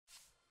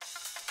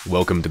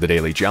Welcome to the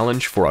Daily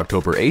Challenge for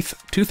October 8th,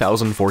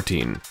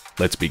 2014.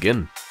 Let's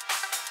begin.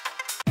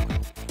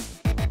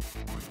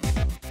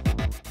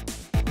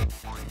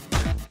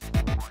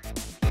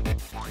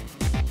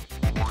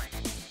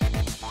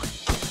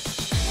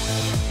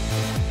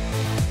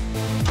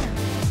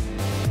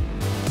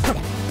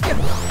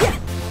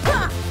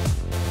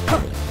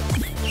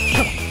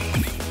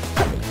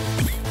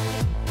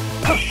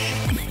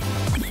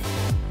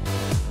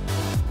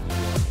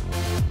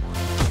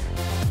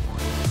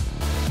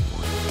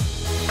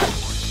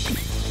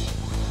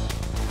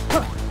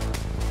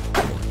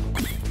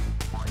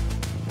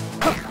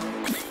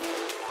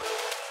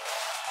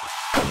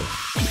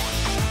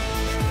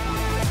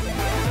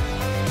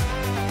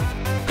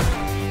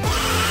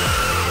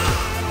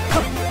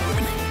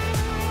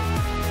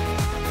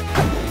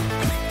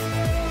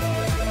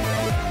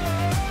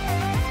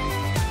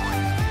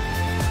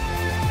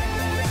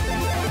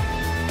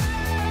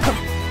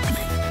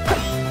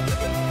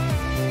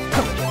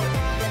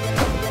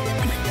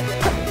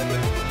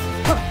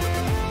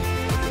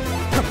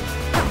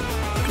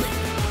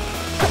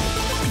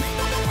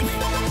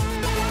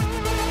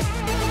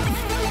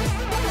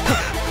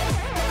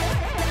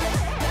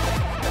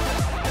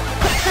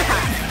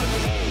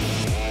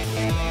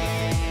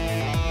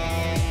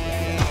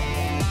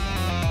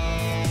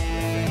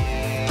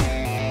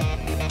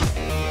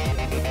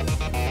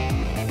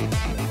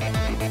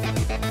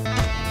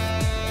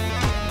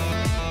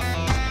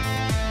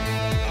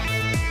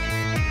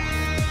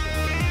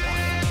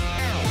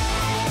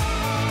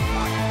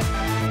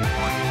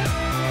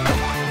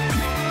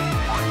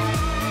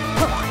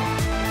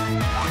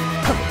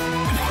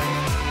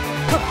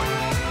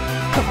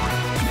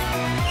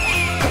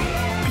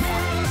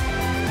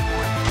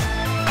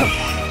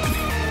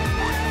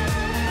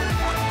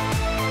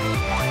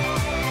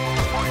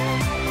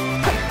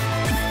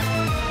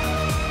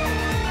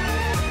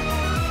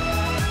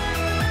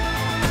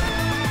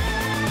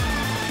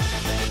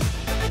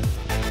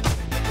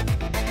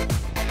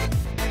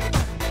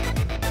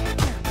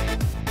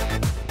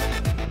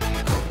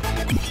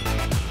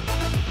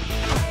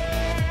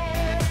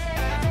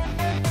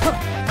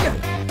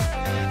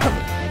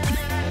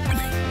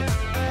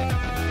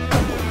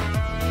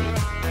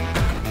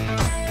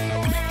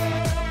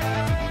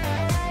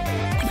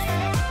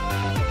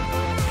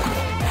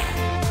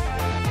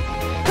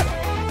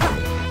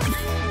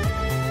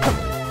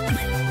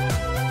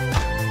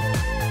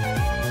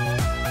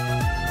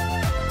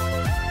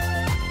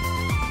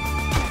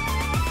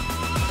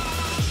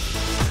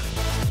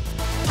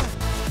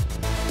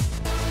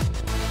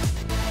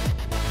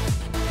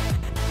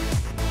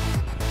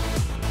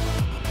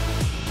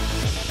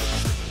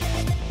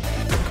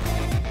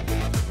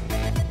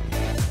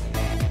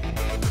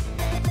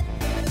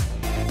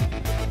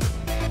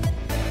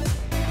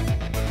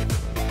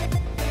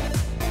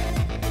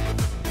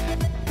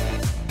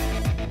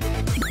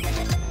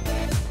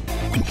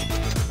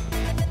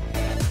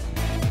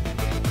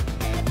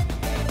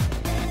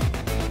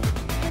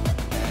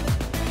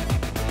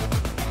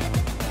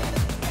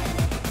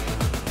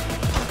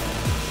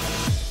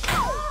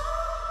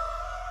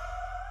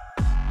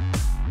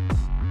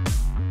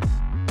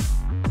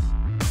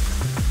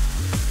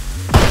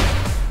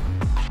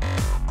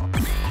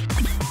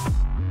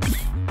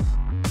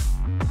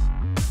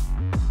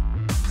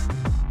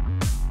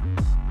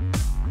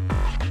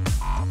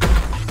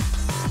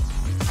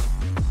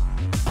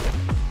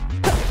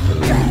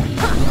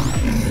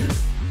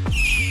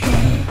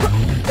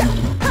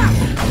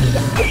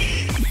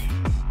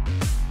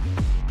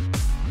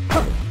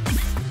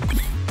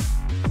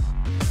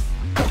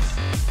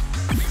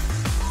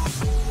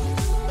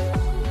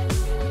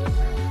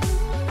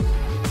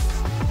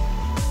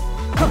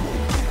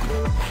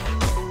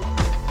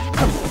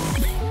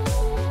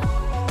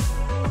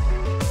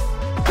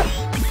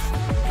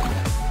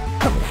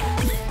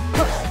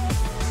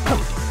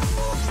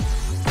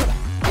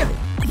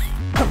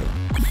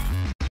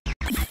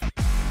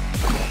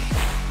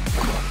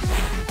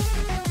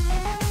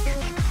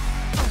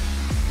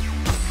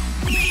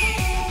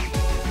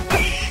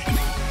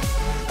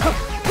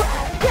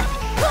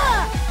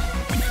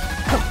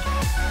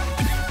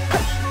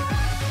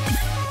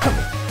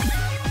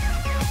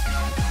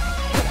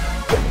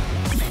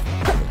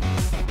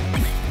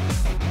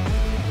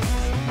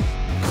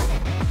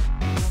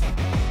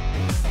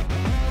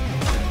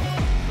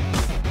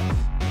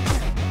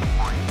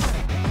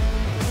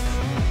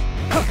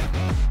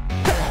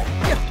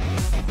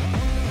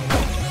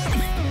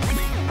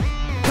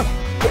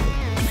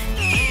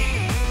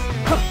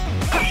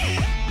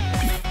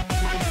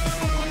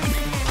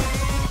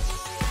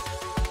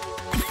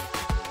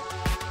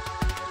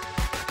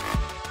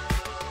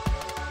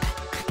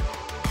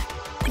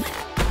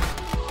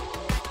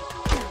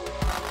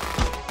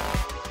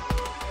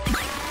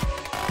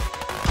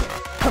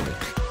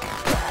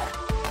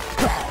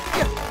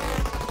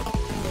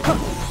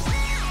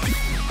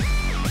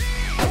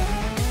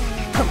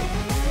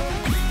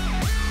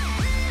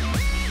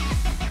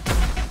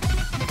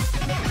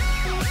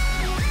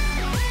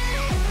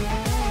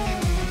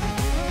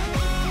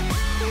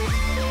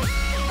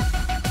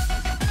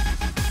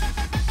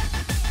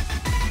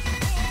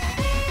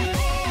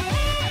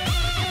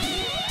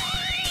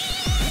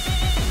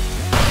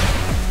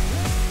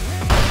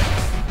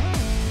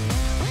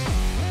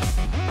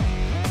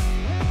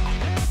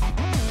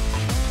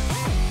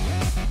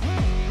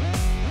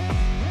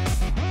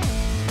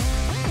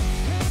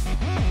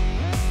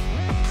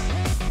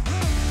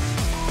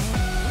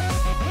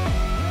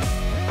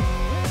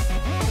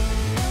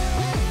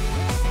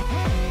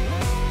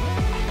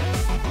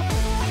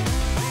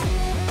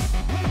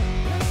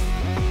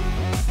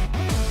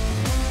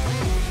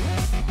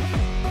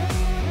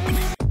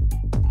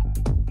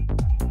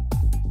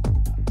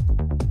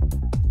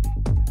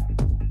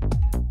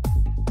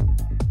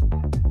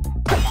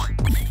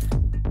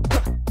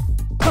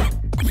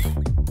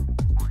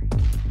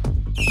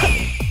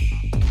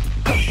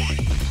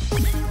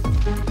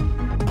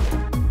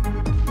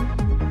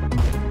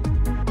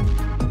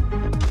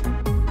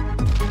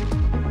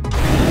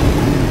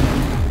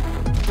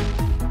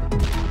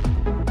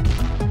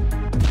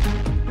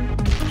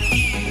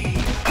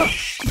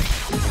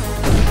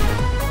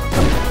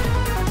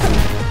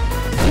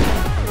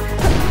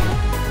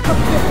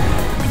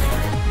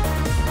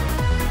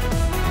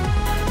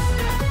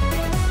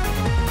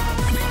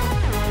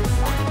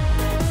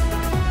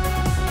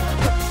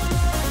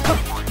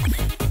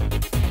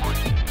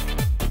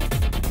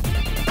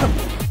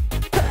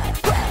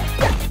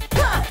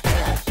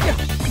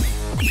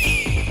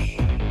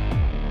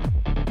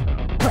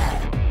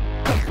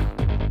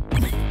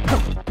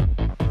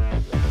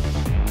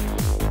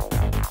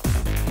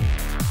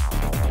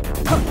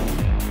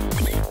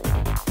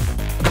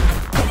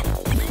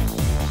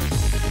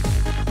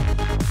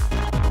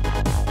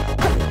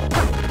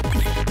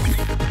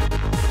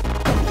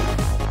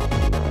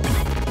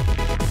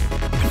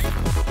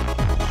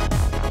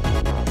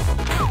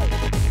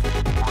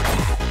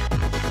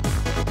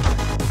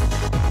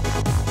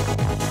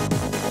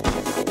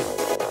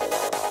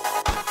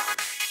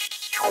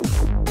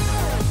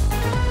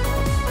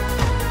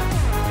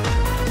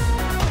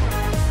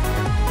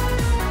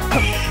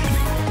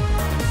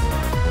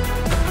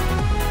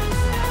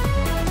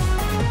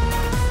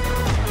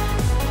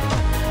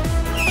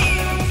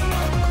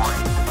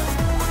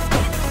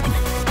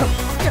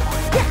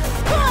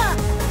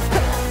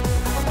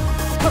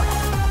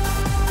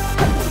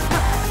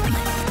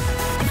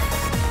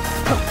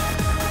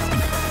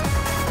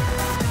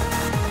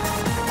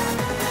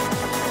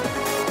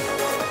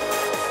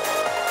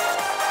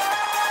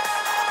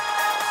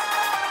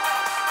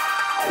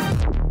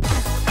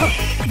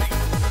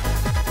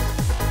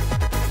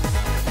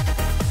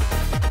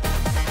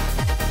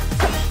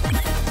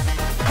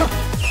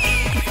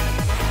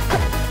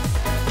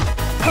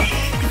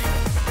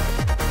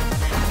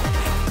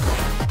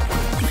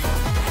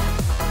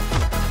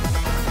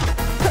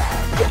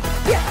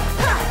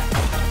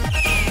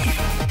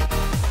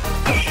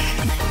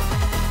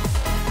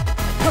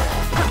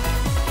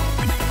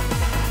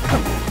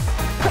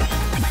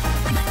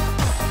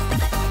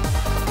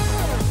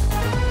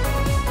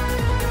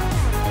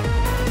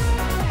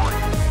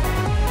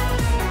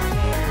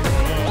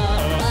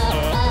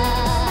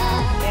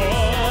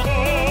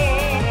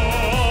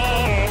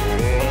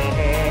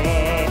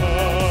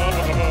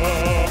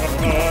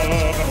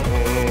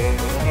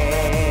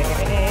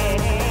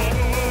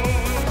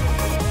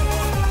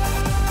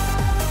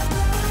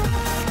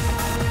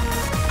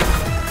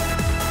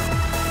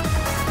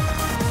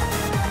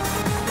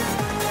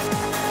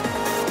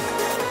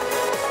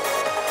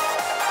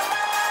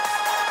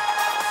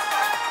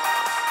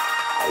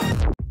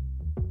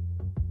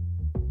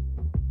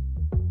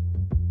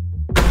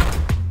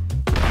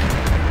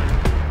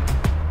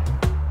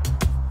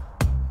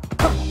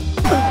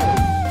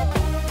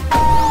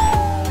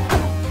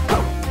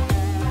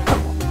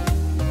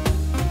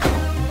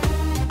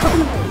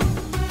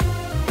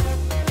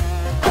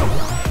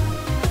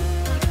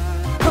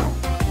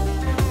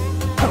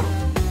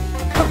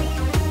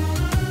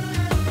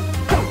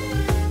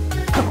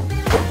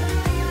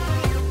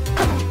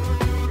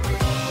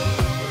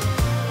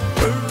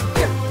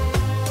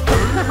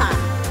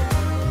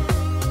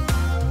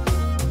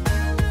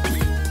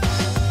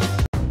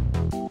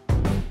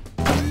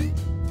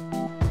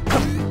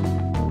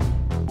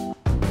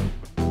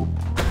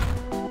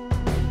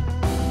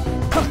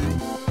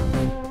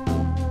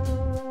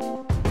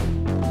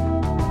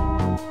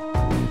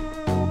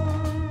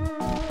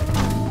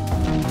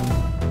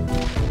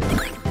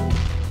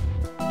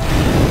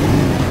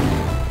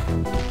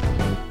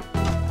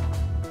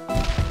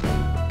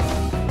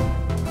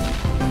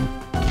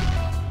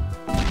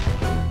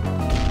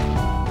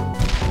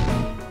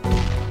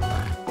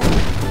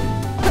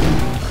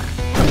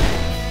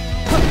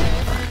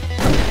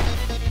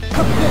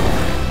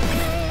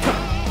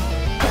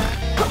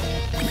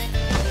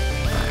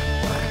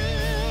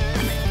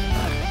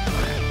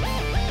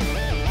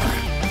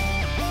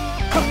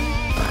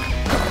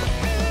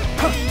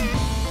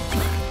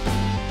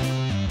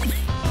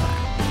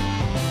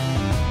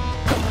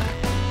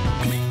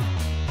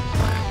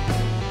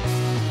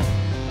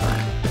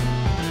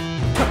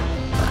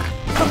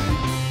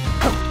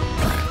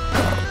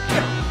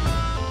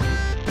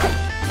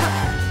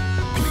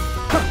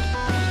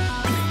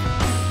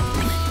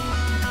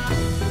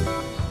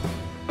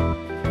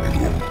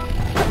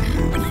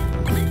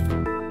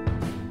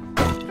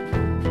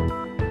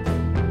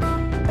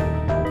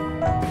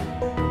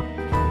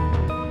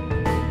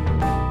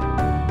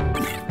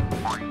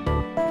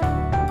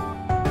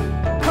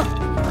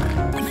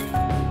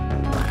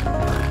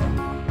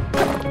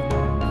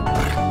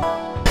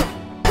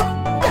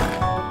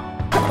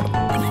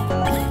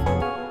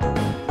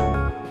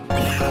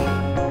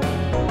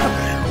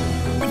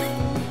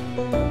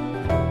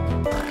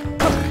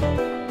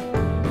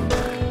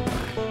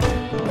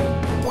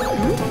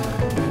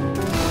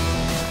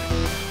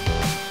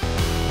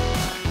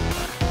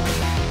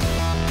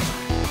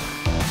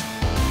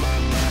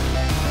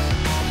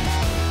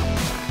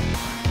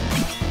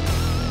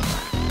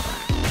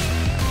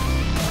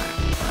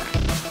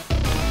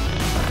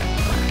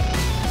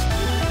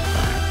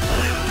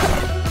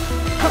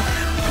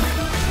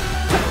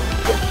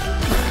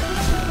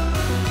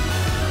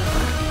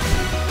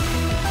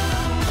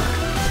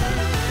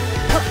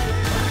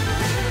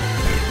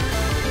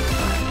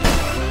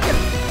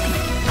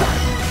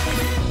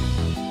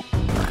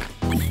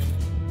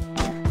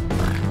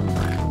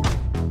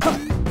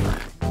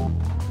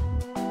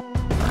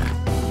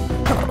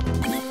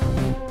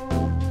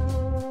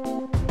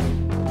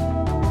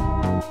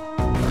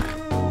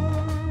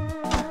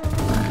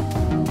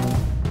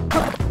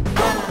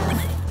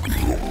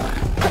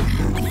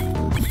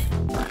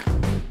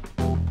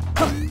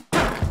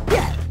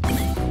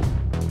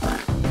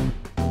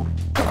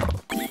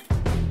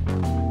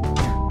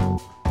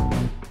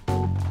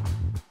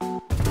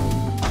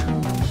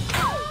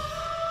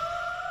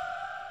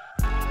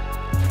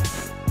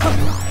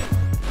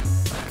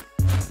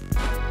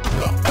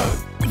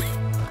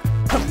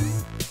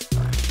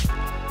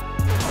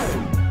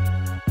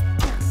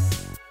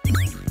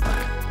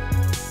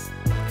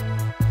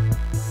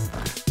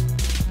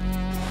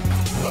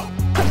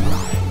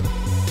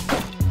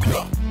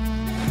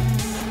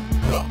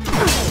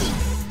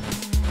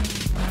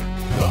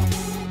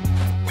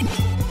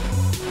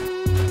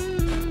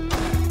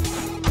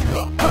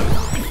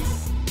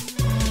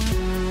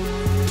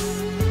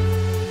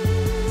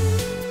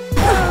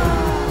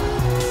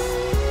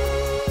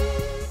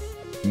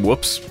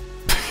 Whoops.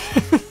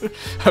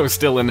 I was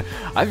still in...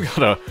 I've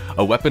got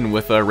a weapon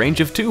with a range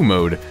of 2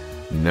 mode.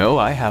 No,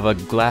 I have a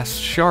glass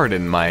shard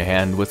in my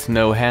hand with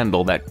no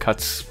handle that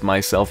cuts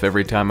myself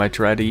every time I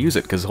try to use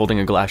it, because holding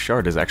a glass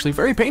shard is actually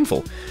very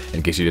painful,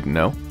 in case you didn't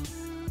know.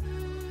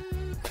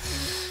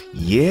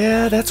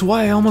 Yeah, that's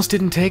why I almost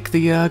didn't take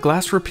the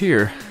glass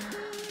rapier.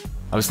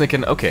 I was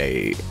thinking,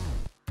 okay,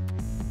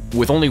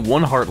 with only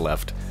 1 heart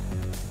left,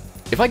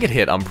 if I get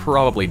hit, I'm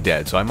probably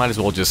dead, so I might as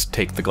well just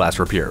take the glass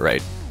rapier,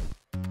 right?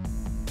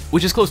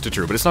 Which is close to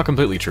true, but it's not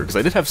completely true, because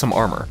I did have some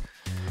armor.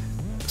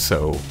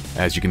 So,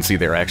 as you can see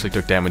there, I actually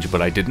took damage,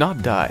 but I did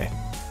not die.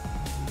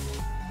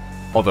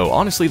 Although,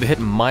 honestly, the hit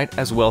might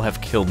as well have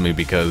killed me,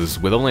 because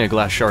with only a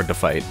glass shard to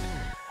fight,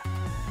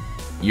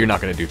 you're not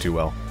going to do too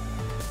well.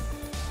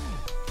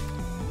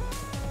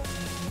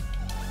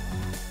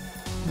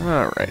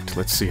 Alright,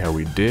 let's see how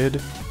we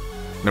did.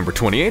 Number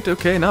 28,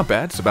 okay, not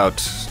bad. It's about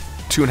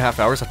 2.5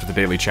 hours after the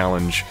daily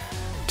challenge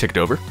ticked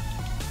over.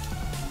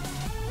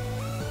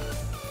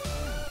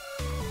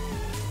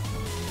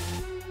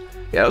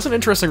 Yeah, it was an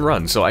interesting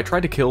run. So I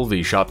tried to kill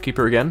the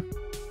shopkeeper again.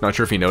 Not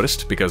sure if he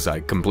noticed, because I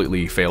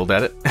completely failed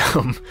at it.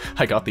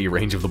 I got the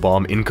range of the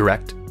bomb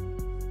incorrect.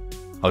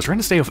 I was trying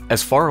to stay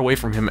as far away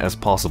from him as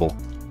possible,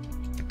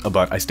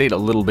 but I stayed a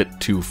little bit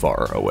too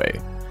far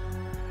away.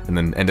 And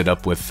then ended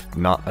up with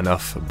not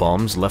enough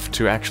bombs left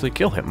to actually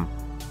kill him.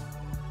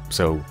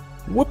 So,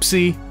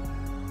 whoopsie.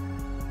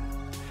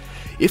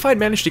 If I'd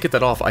managed to get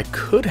that off, I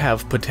could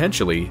have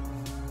potentially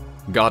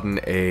gotten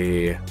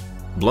a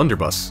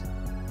blunderbuss,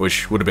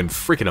 which would have been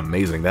freaking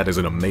amazing. That is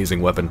an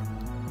amazing weapon.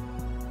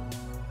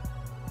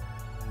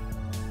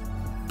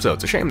 So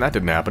it's a shame that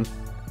didn't happen.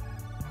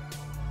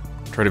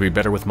 Try to be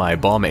better with my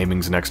bomb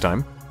aimings next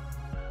time.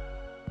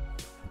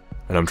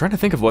 And I'm trying to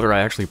think of whether I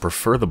actually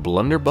prefer the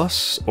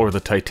blunderbuss or the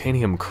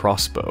titanium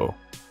crossbow.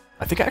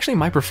 I think I actually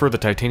might prefer the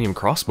titanium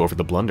crossbow over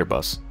the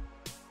blunderbuss.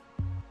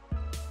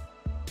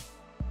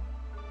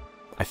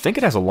 I think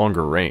it has a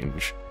longer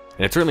range,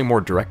 and it's certainly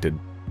more directed.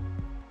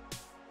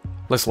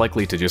 Less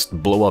likely to just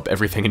blow up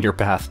everything in your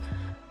path.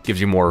 Gives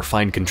you more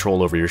fine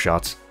control over your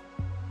shots.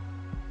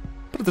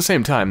 But at the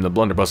same time, the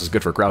blunderbuss is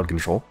good for crowd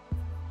control.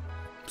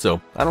 So,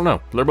 I don't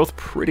know. They're both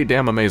pretty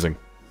damn amazing.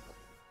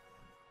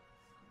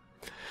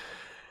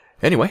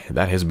 Anyway,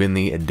 that has been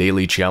the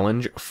daily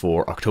challenge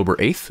for October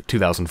 8th,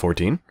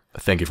 2014.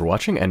 Thank you for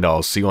watching, and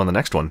I'll see you on the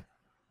next one.